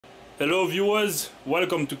Hello viewers,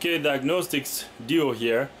 welcome to K Diagnostics. Dio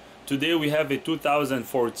here. Today we have a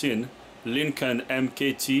 2014 Lincoln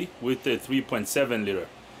MKT with a 3.7 liter.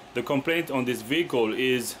 The complaint on this vehicle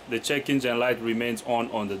is the check engine light remains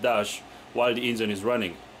on the dash while the engine is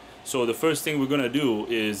running. So the first thing we're going to do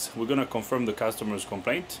is we're going to confirm the customer's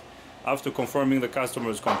complaint. After confirming the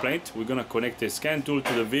customer's complaint, we're going to connect a scan tool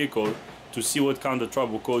to the vehicle to see what kind of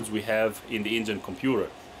trouble codes we have in the engine computer.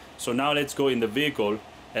 So now let's go in the vehicle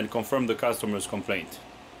and confirm the customer's complaint.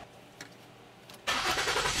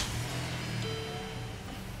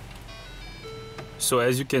 So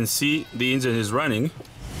as you can see, the engine is running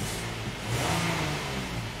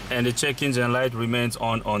and the check engine light remains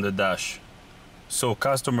on the dash. So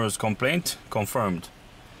customer's complaint confirmed.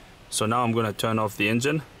 So now I'm going to turn off the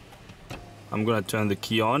engine. I'm going to turn the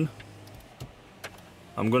key on.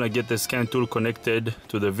 I'm going to get the scan tool connected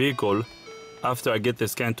to the vehicle. After I get the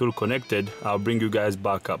scan tool connected, I'll bring you guys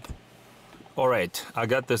back up. Alright, I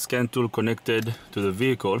got the scan tool connected to the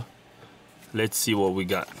vehicle. Let's see what we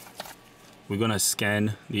got. We're gonna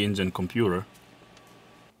scan the engine computer.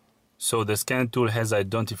 So the scan tool has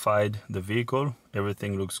identified the vehicle.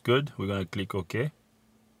 Everything looks good. We're gonna click OK.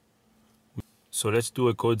 So let's do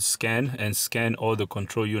a code scan and scan all the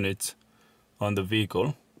control units on the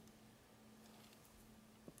vehicle.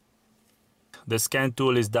 The scan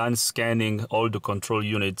tool is done scanning all the control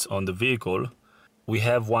units on the vehicle. We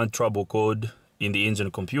have one trouble code in the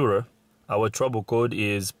engine computer. Our trouble code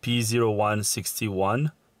is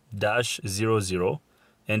P0161-00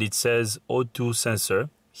 and it says O2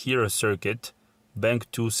 sensor, heater circuit, bank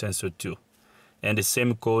 2 sensor 2. And the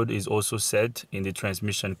same code is also set in the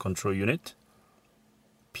transmission control unit,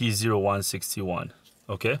 P0161.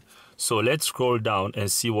 Okay, so let's scroll down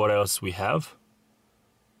and see what else we have.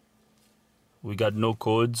 We got no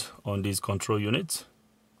codes on these control units,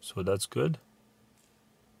 so that's good.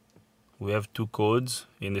 We have 2 codes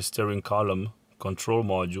in the steering column control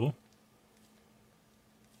module.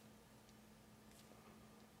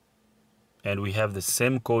 And we have the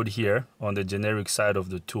same code here on the generic side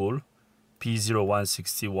of the tool,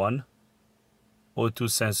 P0161, O2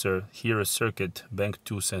 sensor, heater circuit, bank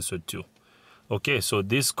 2 sensor 2. Okay, so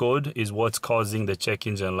this code is what's causing the check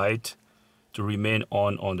engine light to remain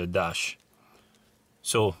on the dash.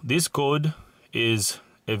 So this code is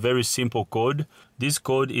a very simple code. This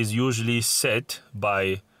code is usually set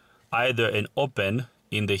by either an open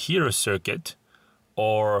in the heater circuit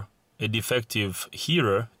or a defective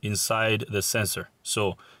heater inside the sensor.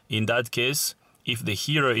 So in that case, if the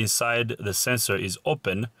heater inside the sensor is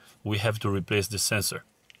open, we have to replace the sensor.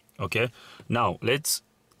 Okay, now let's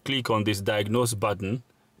click on this diagnose button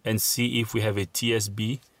and see if we have a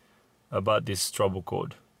TSB about this trouble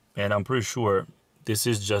code. And I'm pretty sure this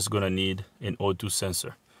is just gonna need an O2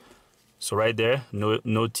 sensor. So right there, no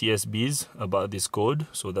TSBs about this code,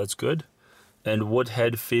 so that's good. And what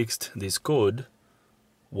had fixed this code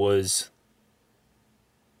was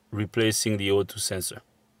replacing the O2 sensor.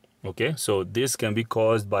 Okay, so this can be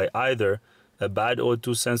caused by either a bad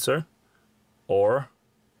O2 sensor or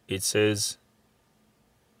it says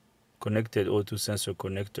connected O2 sensor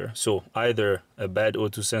connector. So either a bad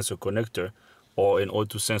O2 sensor connector or an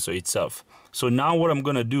O2 sensor itself. So now what I'm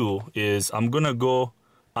gonna do is I'm gonna go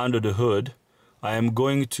under the hood. I am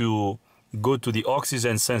going to go to the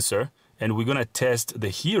oxygen sensor and we're gonna test the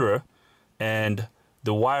heater and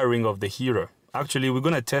the wiring of the heater. Actually, we're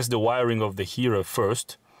gonna test the wiring of the heater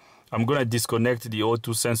first. I'm gonna disconnect the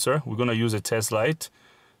O2 sensor. We're gonna use a test light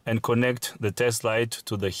and connect the test light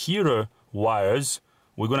to the heater wires.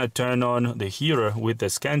 We're gonna turn on the heater with the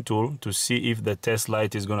scan tool to see if the test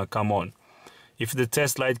light is gonna come on. If the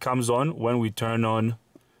test light comes on when we turn on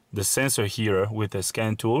the sensor here with the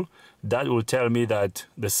scan tool, that will tell me that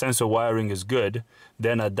the sensor wiring is good.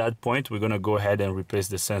 Then at that point, we're going to go ahead and replace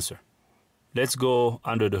the sensor. Let's go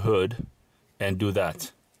under the hood and do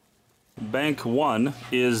that. Bank 1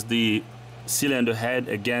 is the cylinder head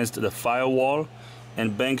against the firewall,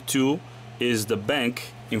 and bank 2 is the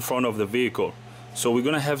bank in front of the vehicle. So we're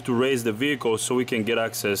going to have to raise the vehicle so we can get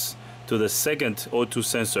access to the second O2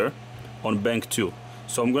 sensor on bank 2.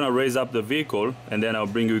 So I'm gonna raise up the vehicle and then I'll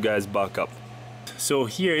bring you guys back up. So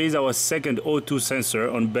here is our second O2 sensor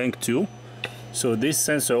on bank 2. So this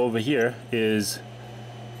sensor over here is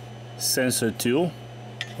sensor 2.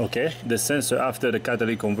 Okay, the sensor after the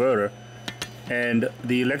catalytic converter, and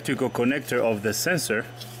the electrical connector of the sensor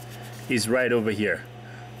is right over here.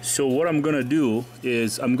 So what I'm gonna do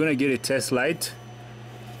is I'm gonna get a test light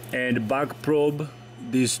and back probe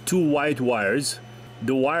these 2 white wires.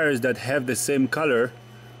 The wires that have the same color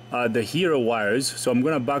are the hero wires. So I'm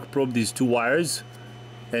gonna back probe these 2 wires,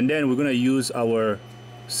 and then we're gonna use our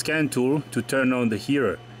scan tool to turn on the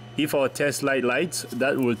heater. If our test light lights,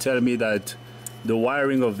 that will tell me that the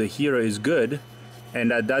wiring of the heater is good,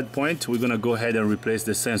 and at that point we're gonna go ahead and replace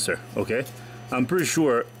the sensor. Okay, I'm pretty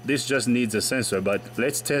sure this just needs a sensor, but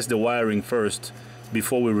let's test the wiring first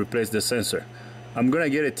before we replace the sensor. I'm gonna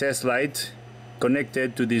get a test light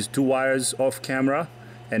connected to these two wires off camera,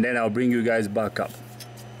 and then I'll bring you guys back up.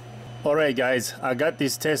 Alright guys, I got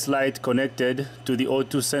this test light connected to the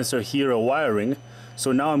O2 sensor heater wiring.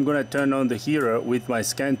 So now I'm gonna turn on the heater with my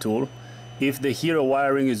scan tool. If the heater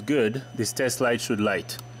wiring is good, this test light should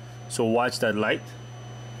light. So watch that light.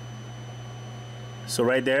 So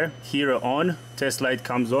right there, heater on, test light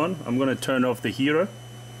comes on. I'm gonna turn off the heater.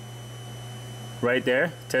 Right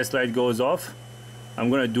there, test light goes off. I'm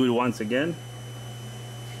gonna do it once again.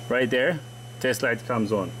 Right there, test light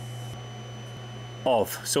comes on.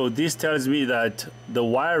 Off. So this tells me that the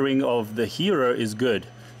wiring of the heater is good.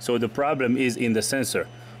 So the problem is in the sensor.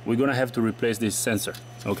 We're gonna have to replace this sensor.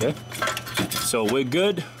 Okay, so we're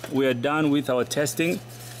good. We are done with our testing.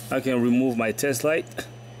 I can remove my test light.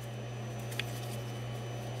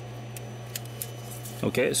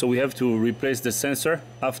 Okay, so we have to replace the sensor.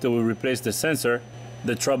 After we replace the sensor,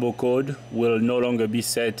 the trouble code will no longer be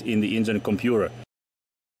set in the engine computer.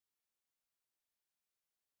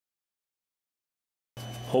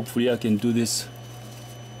 Hopefully I can do this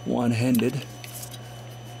one-handed.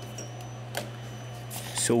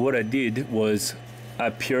 So what I did was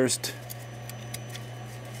I pierced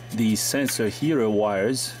the sensor heater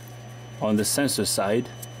wires on the sensor side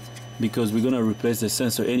because we're gonna replace the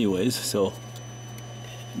sensor anyways. So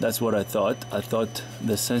that's what I thought. I thought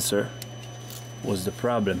the sensor was the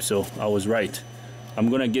problem, so I was right. I'm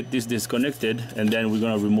gonna get this disconnected and then we're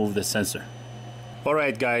gonna remove the sensor.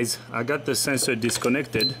 Alright guys, I got the sensor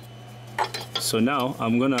disconnected. So now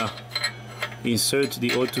I'm gonna insert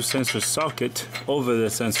the O2 sensor socket over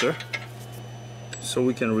the sensor so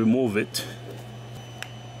we can remove it.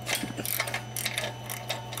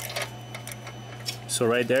 So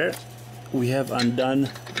right there we have undone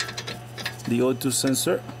the O2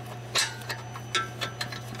 sensor.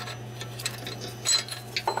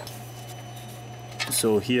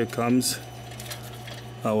 So here comes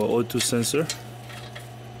our O2 sensor.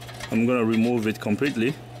 I'm gonna remove it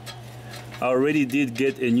completely. I already did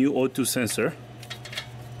get a new O2 sensor.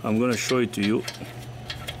 I'm gonna show it to you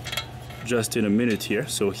just in a minute here.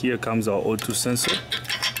 So here comes our O2 sensor.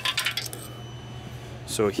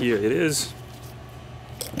 So here it is.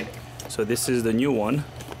 So this is the new one.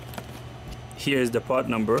 Here is the part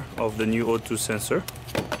number of the new O2 sensor.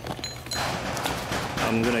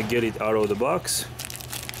 I'm gonna get it out of the box.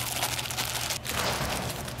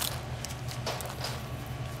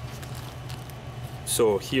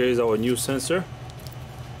 So here is our new sensor.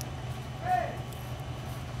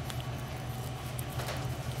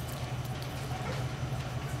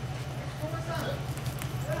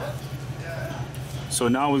 So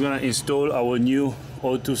now we're gonna install our new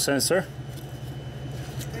O2 sensor.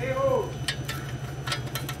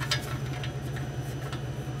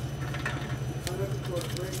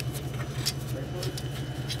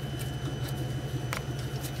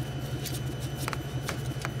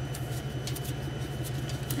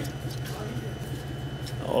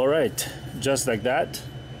 All right, just like that.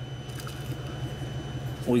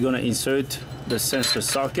 We're gonna insert the sensor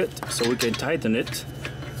socket so we can tighten it.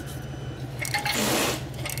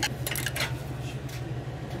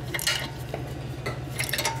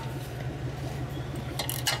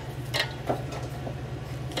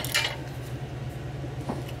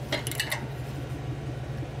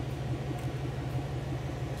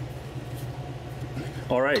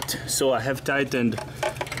 All right, so I have tightened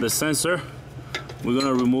the sensor. We're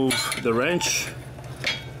gonna remove the wrench,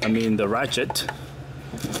 the ratchet.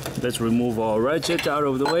 Let's remove our ratchet out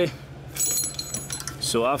of the way.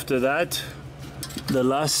 So after that, the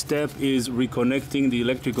last step is reconnecting the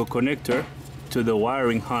electrical connector to the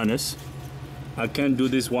wiring harness. I can't do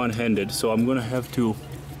this one-handed, so I'm gonna have to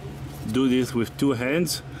do this with two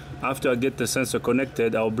hands. After I get the sensor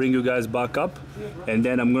connected, I'll bring you guys back up, and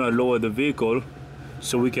then I'm gonna lower the vehicle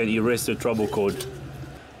so we can erase the trouble code.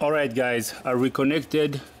 Alright guys, I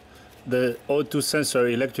reconnected the O2 sensor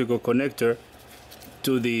electrical connector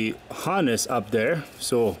to the harness up there,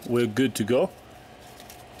 so we're good to go.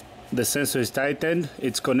 The sensor is tightened,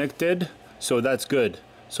 it's connected, so that's good.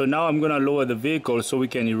 So now I'm gonna lower the vehicle so we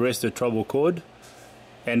can erase the trouble code,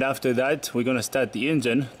 and after that we're gonna start the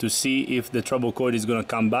engine to see if the trouble code is gonna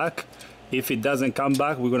come back. If it doesn't come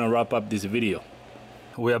back, we're gonna wrap up this video.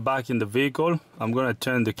 We are back in the vehicle. I'm gonna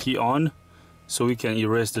turn the key on so we can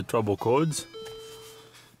erase the trouble codes.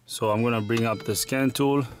 So I'm gonna bring up the scan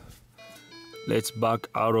tool Let's back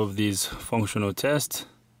out of these functional tests.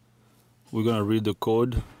 We're gonna read the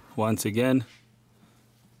code once again.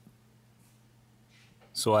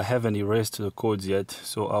 So I haven't erased the codes yet,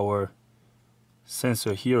 so our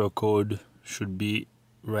sensor hero code should be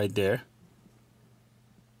right there.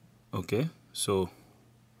 Okay, so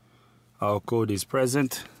our code is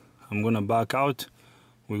present. I'm gonna back out.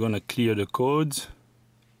 We're gonna clear the codes.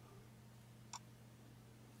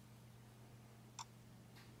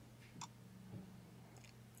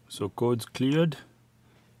 So codes cleared.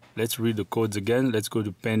 Let's read the codes again. Let's go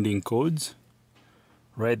to pending codes.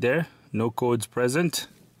 Right there, no codes present.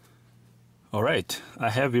 All right, I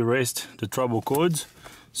have erased the trouble codes.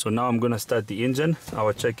 So now I'm gonna start the engine.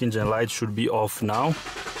 Our check engine light should be off now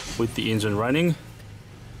with the engine running.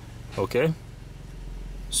 Okay,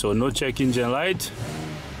 so no check engine light.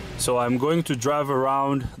 So I'm going to drive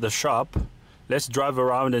around the shop. Let's drive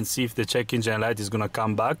around and see if the check engine light is gonna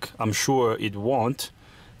come back. I'm sure it won't.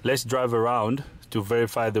 Let's drive around to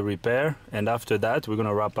verify the repair, and after that we're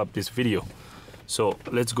gonna wrap up this video. So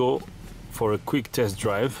let's go for a quick test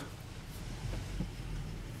drive.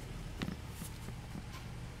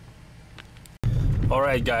 All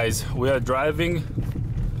right guys, we are driving.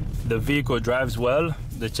 The vehicle drives well.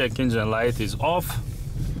 The check engine light is off,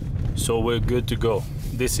 so we're good to go.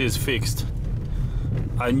 This is fixed.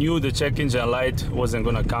 I knew the check engine light wasn't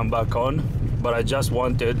gonna come back on, but I just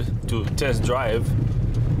wanted to test drive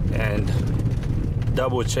and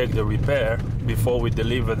double check the repair before we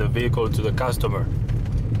deliver the vehicle to the customer.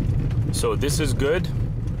 So this is good.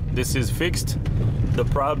 This is fixed. The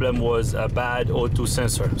problem was a bad O2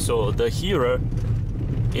 sensor. So the heater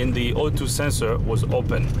in the O2 sensor was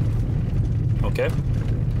open. Okay,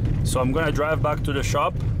 so I'm gonna drive back to the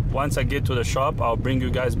shop. Once I get to the shop, I'll bring you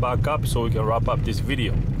guys back up so we can wrap up this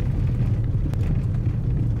video.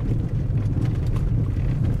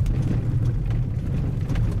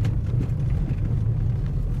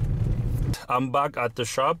 I'm back at the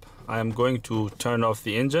shop. I am going to turn off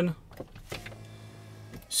the engine.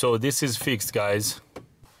 So this is fixed, guys.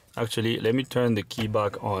 Actually, let me turn the key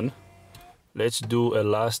back on. Let's do a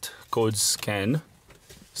last code scan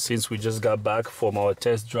since we just got back from our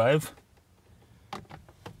test drive.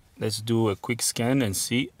 Let's do a quick scan and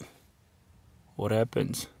see what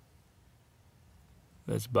happens.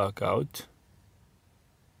 Let's back out.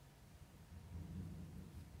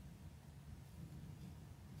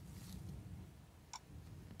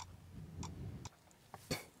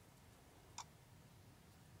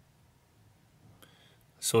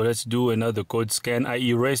 So let's do another code scan. I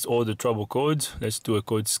erased all the trouble codes. Let's do a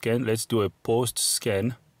code scan. Let's do a post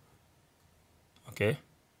scan. Okay.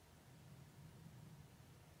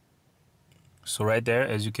 So right there,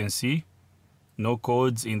 as you can see, no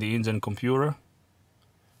codes in the engine computer,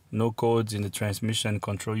 no codes in the transmission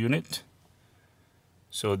control unit.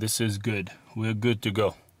 So this is good. We're good to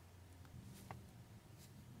go.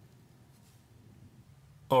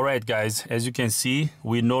 All right, guys, as you can see,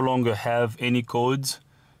 we no longer have any codes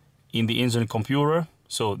in the engine computer,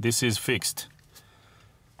 so this is fixed.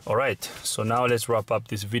 All right, so now let's wrap up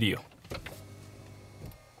this video.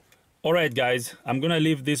 All right, guys, I'm gonna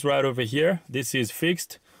leave this right over here. This is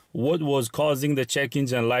fixed. What was causing the check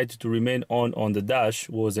engine light to remain on the dash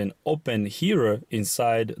was an open heater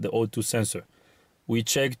inside the O2 sensor. We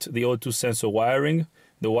checked the O2 sensor wiring.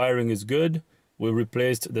 The wiring is good. We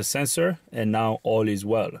replaced the sensor, and now all is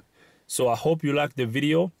well. So I hope you liked the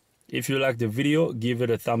video. If you like the video, give it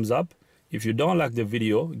a thumbs up. If you don't like the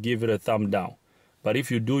video, give it a thumb down. But if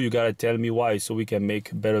you do, you gotta tell me why so we can make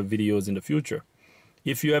better videos in the future.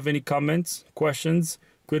 If you have any comments, questions,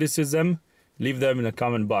 criticism, leave them in the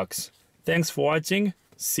comment box. Thanks for watching.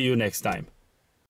 See you next time.